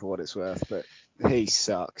either, for what it's worth, but he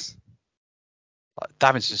sucks. Like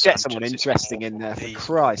Davinson, get someone interesting in there, for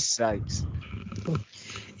Christ's sakes.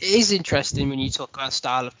 It is interesting when you talk about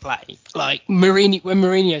style of play. Like when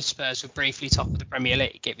Mourinho's Spurs were briefly top of the Premier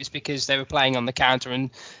League, it was because they were playing on the counter and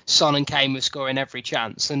Son and Kane were scoring every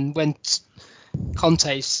chance. And when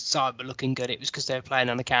Conte's side were looking good, it was because they were playing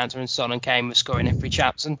on the counter and Son and Kane were scoring every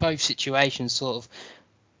chance. And both situations, sort of,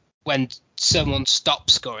 when someone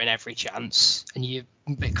stops scoring every chance and you're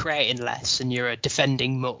creating less and you're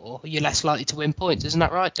defending more, you're less likely to win points. Isn't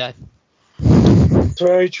that right, Dave?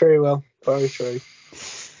 Very true, Will. Very true.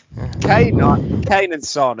 Kane and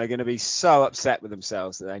Son are going to be so upset with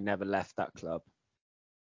themselves that they never left that club.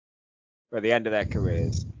 Or at the end of their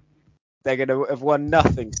careers. They're going to have won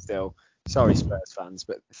nothing still. Sorry, Spurs fans,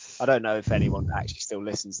 but I don't know if anyone actually still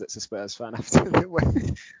listens that's a Spurs fan after the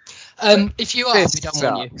win. If you are, we don't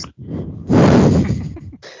want you.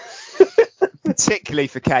 Particularly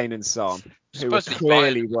for Kane and Son, who are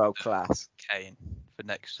clearly world class. Kane for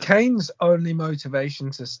next season. Kane's only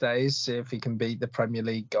motivation to stay is see if he can beat the Premier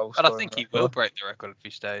League goal scorer. And I think he will break the record if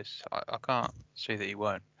he stays. I can't see that he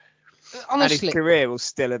won't. Honestly, and his career will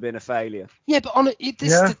still have been a failure. Yeah,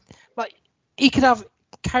 but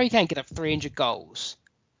Harry Kane could have 300 goals,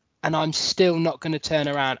 and I'm still not going to turn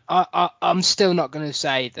around. I'm still not going to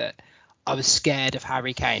say that I was scared of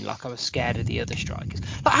Harry Kane like I was scared of the other strikers.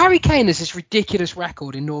 Like Harry Kane has this ridiculous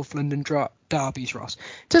record in North London derbies, Ross.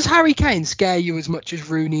 Does Harry Kane scare you as much as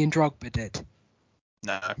Rooney and Drogba did?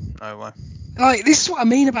 No way. Like, this is what I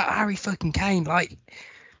mean about Harry fucking Kane. Like,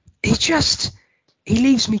 he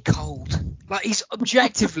leaves me cold. Like, he's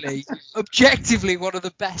objectively one of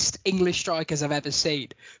the best English strikers I've ever seen.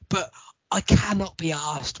 But I cannot be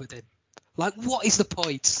arsed with him. Like, what is the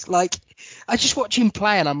point? Like, I just watch him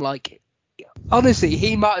play and I'm like, honestly,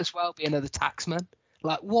 he might as well be another taxman.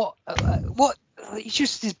 Like, what? He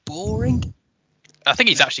just is boring. I think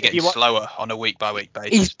he's actually getting slower on a week-by-week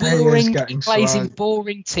basis. He's boring. He plays in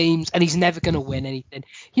boring teams, and he's never going to win anything.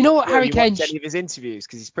 You know what, Harry Kane? Watch any of his interviews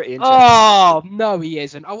because he's pretty interesting. Oh no, he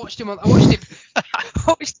isn't. I watched him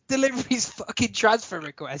deliver his fucking transfer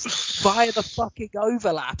request via the fucking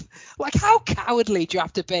overlap. Like, how cowardly do you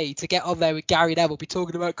have to be to get on there with Gary Neville, be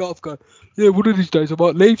talking about golf, going, yeah, one of these days I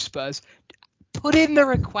might leave Spurs. Put in the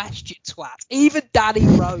request, you twat. Even Danny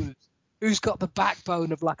Rose, who's got the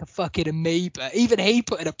backbone of like a fucking amoeba, even he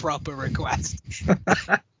put in a proper request.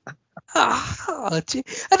 And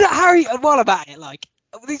Harry, and while I'm at it, like,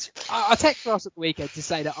 I text Ross at the weekend to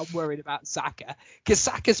say that I'm worried about Saka, because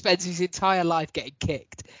Saka spends his entire life getting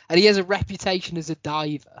kicked, and he has a reputation as a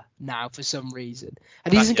diver now for some reason,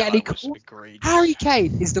 and he doesn't get any calls. Harry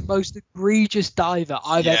Kane is the most egregious diver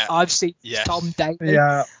I've seen. Tom Daley.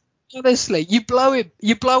 Yeah. Honestly, you blow on him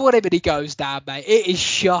and he goes down, mate. It is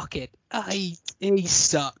shocking. He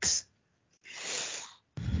sucks.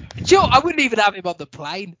 Joe, I wouldn't even have him on the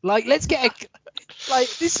plane. Like, let's get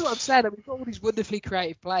this is what I'm saying. We've got all these wonderfully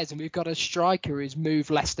creative players, and we've got a striker who's moved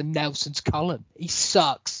less than Nelson's column. He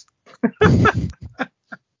sucks. I feel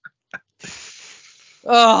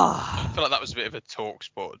like that was a bit of a talk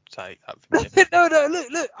sport take. No,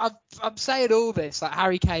 look. I'm saying all this. Like,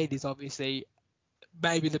 Harry Kane is obviously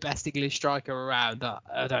maybe the best English striker around.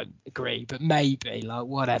 I don't agree, but maybe, like,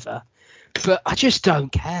 whatever. But I just don't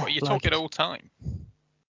care. Well, you're talking all time.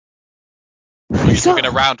 He's talking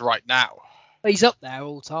around right now. He's up there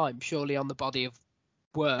all time, surely, on the body of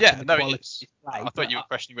work. Yeah, no, he is. I thought you were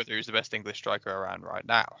questioning whether he's the best English striker around right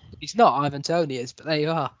now. He's not. Ivan Toney is, but there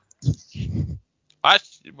you are. Like,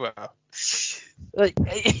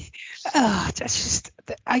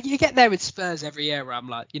 you get there with Spurs every year where I'm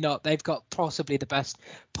like, you know, they've got possibly the best,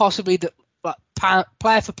 player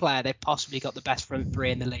for player, they've possibly got the best front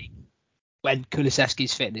three in the league. When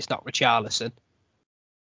Kulusevski's fit and it's not Richarlison.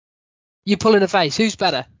 You're pulling a face. Who's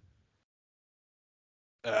better?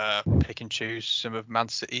 Pick and choose some of Man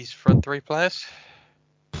City's front three players.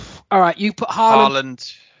 All right, you put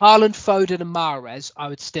Haaland, Foden, and Mahrez. I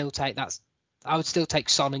would still take that. I would still take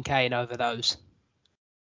Son and Kane over those.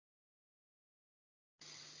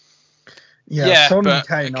 Yeah, Son but and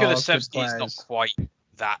Kane are good players. Not quite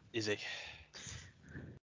that, is he?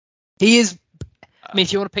 He is. I mean,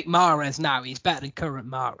 if you want to pick Mahrez now, he's better than current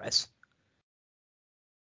Mahrez.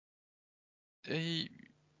 Maybe,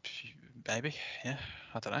 yeah.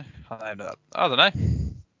 I don't know.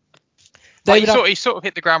 Like, he sort of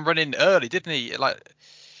hit the ground running early, didn't he? Like,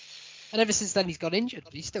 and ever since then he's got injured,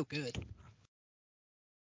 but he's still good.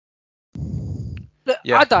 Look,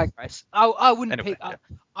 yeah. I digress. I wouldn't pick. Yeah.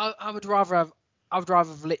 I would rather have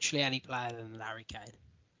literally any player than Harry Kane.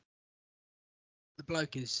 The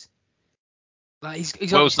bloke is like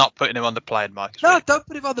he's Will's not putting him on the plane, Mike. No, don't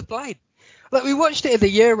put him on the plane. Look, we watched it in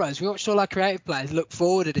the Euros. We watched all our creative players look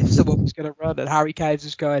forward at if someone was going to run, and Harry Kane's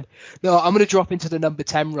just going, no, I'm going to drop into the number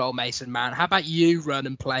 10 role, Mason Mount. How about you run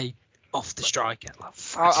and play off the striker? Like,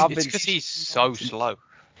 it's because he's so slow.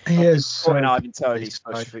 He is so Ivan Toney's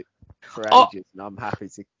push for ages, and I'm happy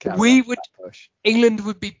to carry on that push. England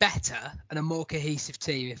would be better and a more cohesive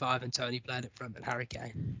team if Ivan Toney played up front than Harry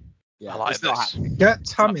Kane. Yeah, I like this. Get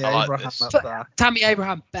Tammy Abraham up there. Tammy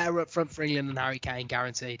Abraham better up front for England than Harry Kane,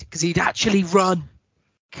 guaranteed, because he'd actually run.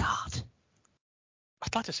 God.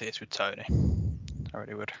 I'd like to see this with Toney. I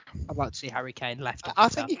really would. I'd like to see Harry Kane left. I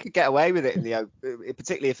think you could get away with it in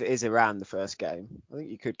particularly if it is Iran the first game. I think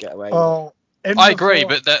you could get away with it. I agree,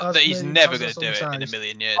 but that he's never going to do it in a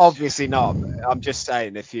million years. Obviously not. I'm just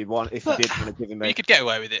saying if you did want to give him you could get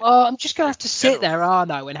away with it. I'm just going to have to sit there, aren't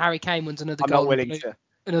I, when Harry Kane wins another goal. I'm not willing to.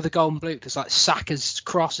 Another golden boot because like Saka's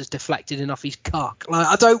cross is deflected in off his cock. Like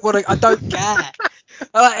I don't care.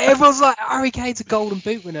 Like, everyone's like Harry Kane's a golden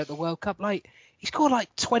boot winner at the World Cup. Like he scored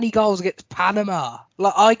like 20 goals against Panama.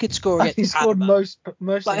 Like I could score against Panama. He scored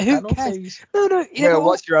most like who penalties. cares? No. Well,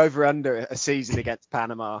 what's your over under a season against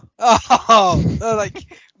Panama? Like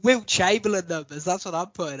Wilt Chamberlain numbers. That's what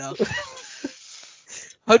I'm putting up.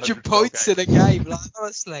 100 points in a game. Like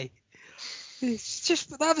honestly. It's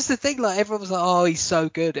just that was the thing. Like everyone was like, "Oh, he's so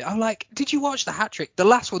good." I'm like, "Did you watch the hat trick? The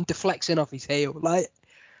last one deflects in off his heel. Like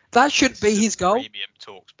that should be his goal." Premium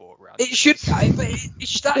TalkSport round. It should.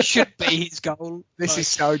 That should be his goal. This is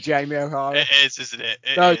so Jamie O'Hara. It is, isn't it?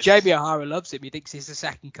 No, Jamie O'Hara loves him. He thinks he's the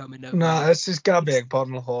second coming of. No, this is gotta be a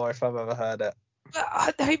bottle whore if I've ever heard it.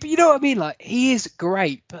 But you know what I mean? Like he is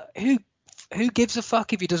great, but who gives a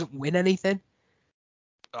fuck if he doesn't win anything?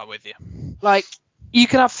 I'm with you. Like. You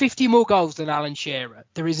can have 50 more goals than Alan Shearer.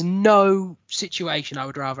 There is no situation I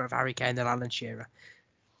would rather have Harry Kane than Alan Shearer.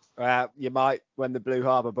 You might when the Blue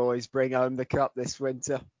Harbour boys bring home the cup this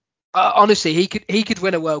winter. Honestly, he could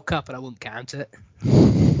win a World Cup and I wouldn't count it.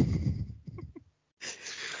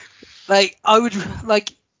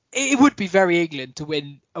 It would be very England to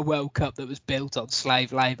win a World Cup that was built on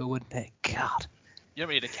slave labour, wouldn't it? God. You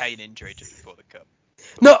don't need a Kane injury just before the cup.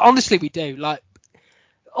 No, honestly, we do. Like.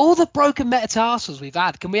 All the broken metatarsals we've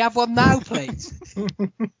had, can we have one now, please?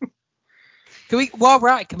 Can we? While we're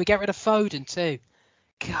at it, can we get rid of Foden too?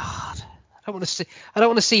 God, I don't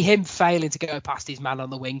want to see him failing to go past his man on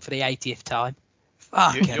the wing for the 80th time.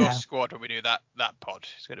 Your squad when we do that pod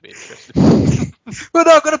is going to be interesting. Well,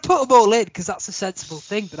 no, I'm going to put them all in because that's a sensible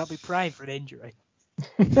thing, but I'll be praying for an injury.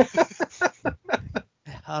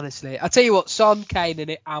 Honestly, I tell you what, Son, Kane,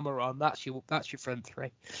 and Amaron, that's your front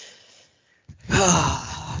three.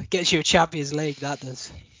 Gets you a Champions League, that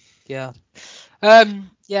does. Yeah. I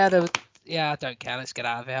don't care. Let's get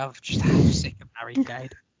out of here. I'm sick of Harry Kane.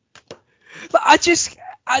 But I just.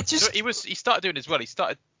 He started doing as well. He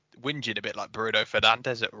started whinging a bit like Bruno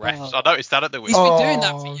Fernandes at refs. I noticed that at the He's weekend. been doing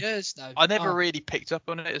that for years though. I never really picked up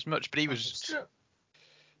on it as much, but he was.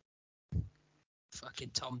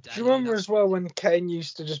 Fucking Tom Daly. Do you remember as well when Kane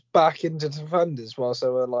used to just back into defenders whilst they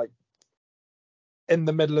were like in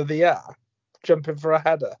the middle of the air? Jumping for a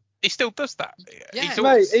header. He still does that. Yeah,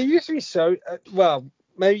 mate. It used to be so. Well,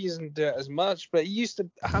 maybe he doesn't do it as much, but he used to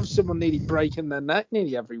have someone nearly breaking their neck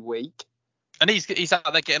nearly every week. And he's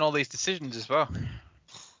out there getting all these decisions as well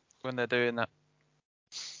when they're doing that.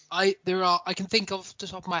 I can think of the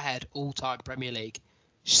top of my head all-time Premier League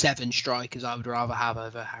 7 strikers I would rather have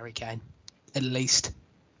over Harry Kane, at least.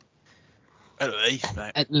 At least,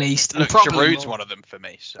 mate. At least. Look, Giroud's one of them for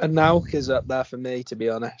me. So. And Nauk up there for me, to be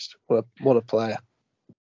honest. What a player.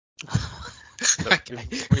 Okay.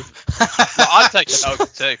 Well, I'd take the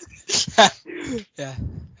too. Yeah.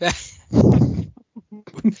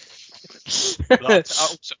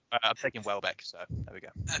 I'm taking Welbeck, so there we go.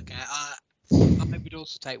 Okay. I think we'd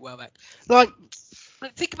also take Welbeck. Like,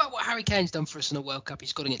 think about what Harry Kane's done for us in a World Cup. He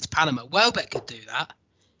scored against Panama. Welbeck could do that.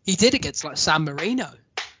 He did against like San Marino.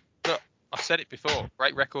 Look, I've said it before.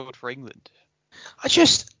 Great record for England. I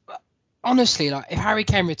just honestly like if Harry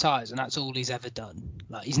Kane retires and that's all he's ever done,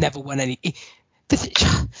 like he's never won any. But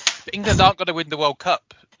England aren't going to win the World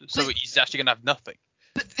Cup, so he's actually going to have nothing.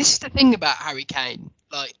 But this is the thing about Harry Kane,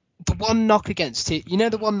 like. The one knock against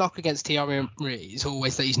Thierry Henry is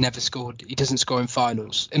always that he's never scored. He doesn't score in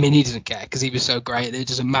finals. I mean, he doesn't care because he was so great that it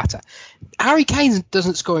doesn't matter. Harry Kane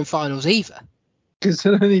doesn't score in finals either. Because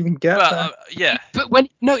they don't even get there. Yeah. But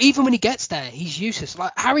even when he gets there, he's useless.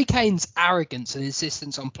 Like Harry Kane's arrogance and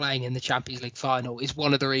insistence on playing in the Champions League final is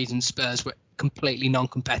one of the reasons Spurs were completely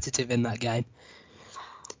non-competitive in that game.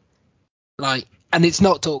 Like, and it's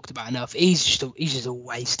not talked about enough. He's just a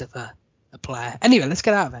waste of a player. Anyway, let's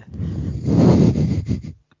get out of here.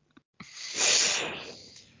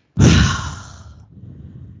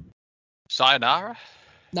 Sayonara?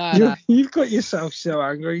 No. You've got yourself so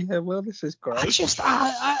angry here. Well, this is great.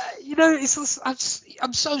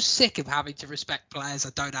 I'm so sick of having to respect players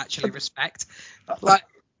I don't actually respect. Like,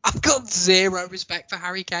 I've got zero respect for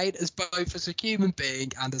Harry Kane as both as a human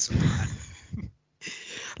being and as a player.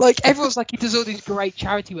 Like, everyone's like, he does all this great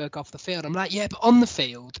charity work off the field. I'm like, yeah, but on the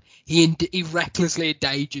field, he recklessly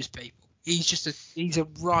endangers people. He's a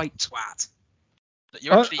right twat.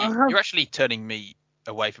 You're actually turning me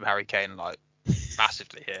away from Harry Kane, like,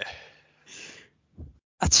 massively here.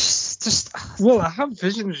 Well, I have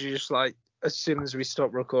visions of you just like, as soon as we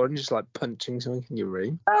stop recording, just like punching something in your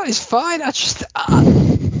room. No, it's fine.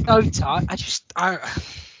 No time.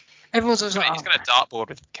 Everyone's always like, he's got a dartboard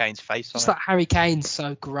with Kane's face on it. It's like Harry Kane's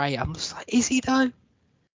so great. I'm just like, is he though?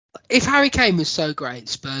 If Harry Kane was so great,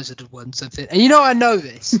 Spurs would have won something. And you know I know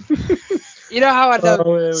this. You know how I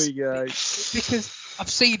know this? Here we go. Because I've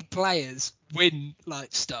seen players win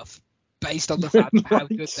like stuff based on the fact of how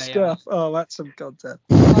good they are. Oh, that's some content.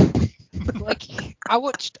 Like I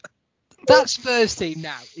watched that Spurs team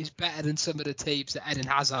now is better than some of the teams that Eden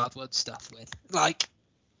Hazard won stuff with. Like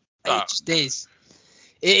it just is.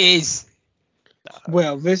 It is.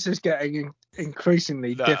 Well, this is getting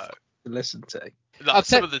increasingly different. to listen to. Like,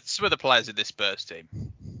 some of the players in this Spurs team,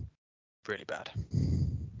 really bad.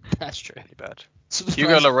 That's true. Really bad.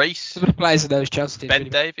 Hugo Lloris. Some of the players in those Chelsea teams. Ben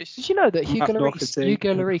Davies. Did you know that Hugo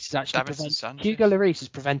Lloris has actually Hugo Lloris has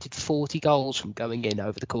prevented 40 goals from going in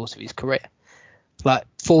over the course of his career? Like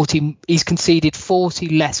 40, he's conceded 40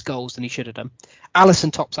 less goals than he should have done.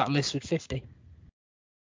 Alisson tops that list with 50.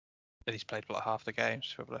 And he's played for like half the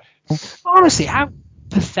games, probably. Honestly, how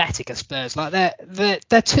pathetic are Spurs? Like their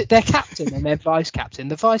captain and their vice captain.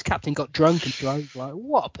 The vice captain got drunk and drove. Like,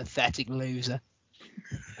 what a pathetic loser.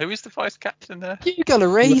 Who is the vice captain there? Hugo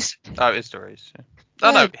Lloris. Oh, it's Lloris. Yeah.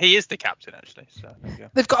 Oh no, he is the captain actually. So there you go.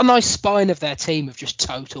 They've got a nice spine of their team of just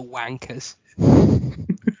total wankers.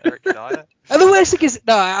 Eric Dyer. And the worst thing is,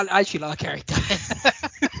 no, I actually like Eric Dyer.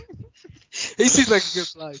 He seems like a good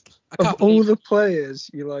bloke. Of all the players,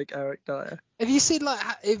 you like Eric Dyer. Have you seen like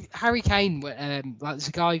Harry Kane? Like there's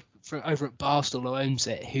a guy over at Barstool who owns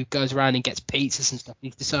it who goes around and gets pizzas and stuff.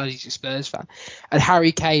 And he decides he's a Spurs fan. And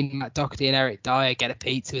Harry Kane, Matt Doherty, and Eric Dyer get a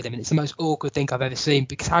pizza with him, and it's the most awkward thing I've ever seen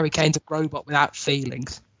because Harry Kane's a robot without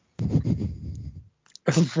feelings.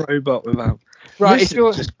 A robot without. Right, if you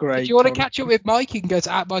want to catch up with Mike, you can go to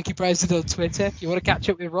 @MikeyPresident on Twitter. If you want to catch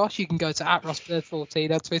up with Ross, you can go to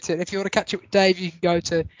 @RossBird14 on Twitter. And if you want to catch up with Dave, you can go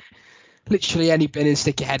to literally any bin and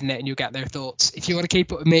stick your head in it and you'll get their thoughts. If you want to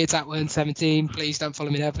keep up with me, it's @Wern17. Please don't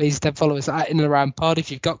follow me there. Please don't follow us at @InAndAroundPod.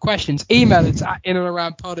 If you've got questions, email us at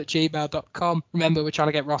inandaroundpod@gmail.com. Remember, we're trying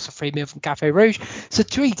to get Ross a free meal from Cafe Rouge. So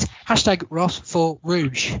tweet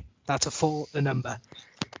 #Ross4Rouge. That's a 4, the number.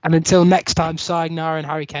 And until next time, sayonara and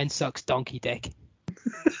Harry Kane sucks donkey dick.